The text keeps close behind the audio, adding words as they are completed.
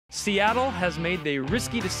Seattle has made the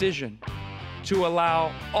risky decision to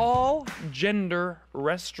allow all gender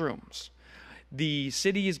restrooms. The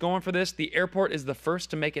city is going for this. The airport is the first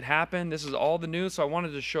to make it happen. This is all the news, so I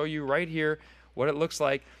wanted to show you right here what it looks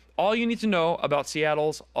like. All you need to know about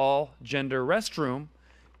Seattle's all-gender restroom,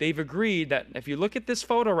 they've agreed that if you look at this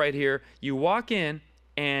photo right here, you walk in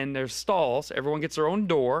and there's stalls. Everyone gets their own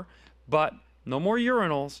door, but no more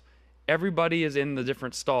urinals. Everybody is in the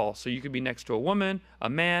different stalls. So you could be next to a woman, a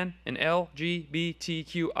man, an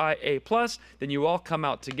LGBTQIA+. Then you all come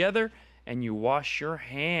out together and you wash your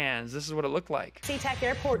hands. This is what it looked like. SeaTac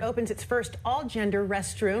Airport opens its first all-gender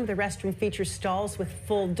restroom. The restroom features stalls with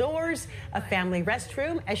full doors, a family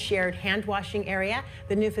restroom, a shared hand-washing area.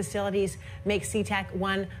 The new facilities make SeaTac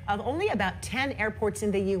one of only about 10 airports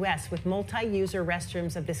in the U.S. with multi-user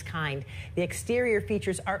restrooms of this kind. The exterior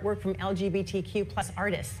features artwork from LGBTQ+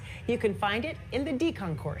 artists. You can find it in the D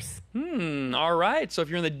concourse. All right. So if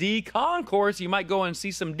you're in the D concourse, you might go and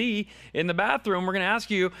see some D in the bathroom. We're going to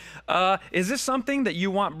ask you, is this something that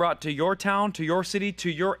you want brought to your town, to your city, to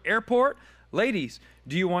your airport? Ladies,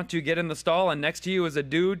 do you want to get in the stall and next to you is a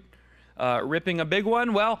dude ripping a big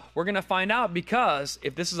one? Well, we're going to find out, because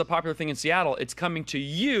if this is a popular thing in Seattle, it's coming to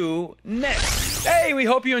you next. Hey, we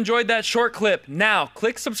hope you enjoyed that short clip. Now,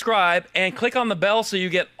 click subscribe and click on the bell so you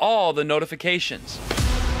get all the notifications.